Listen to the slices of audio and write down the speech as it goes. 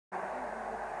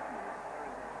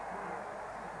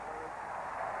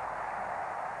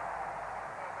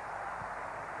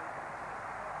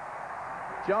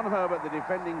John Herbert, the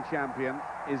defending champion,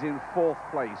 is in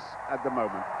 4th place at the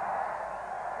moment.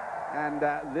 And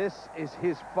this is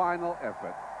his final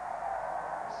effort.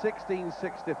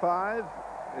 16.65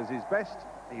 is his best.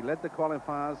 He led the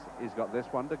qualifiers. He's got this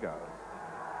one to go.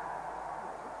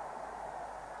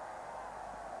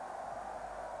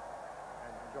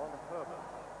 And John Herbert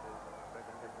is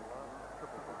making his last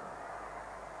triple point.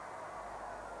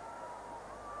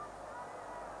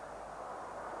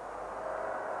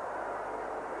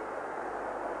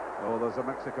 Oh, there's a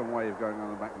Mexican wave going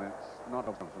on the back nets. Not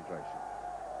of concentration.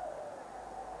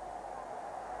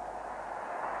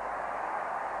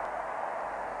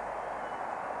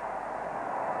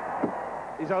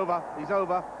 He's over, he's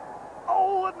over.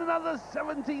 Oh, and another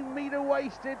 17-metre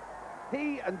wasted.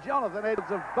 He and Jonathan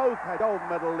Edwards have both had gold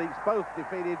medal leaps, both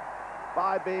defeated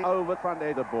by being over the front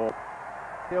edge of the board.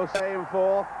 He'll stay in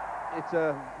 4th. It's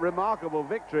a remarkable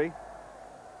victory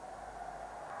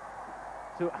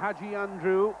to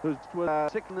Hadjiandreou, who's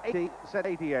 680, set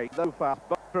 88 so far.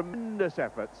 But tremendous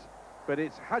efforts. But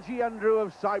it's Hadjiandreou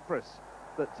of Cyprus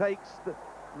that takes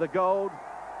the gold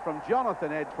from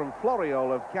Jonathan Edwards from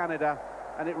Floreal of Canada,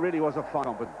 and it really was a fine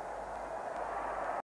competition.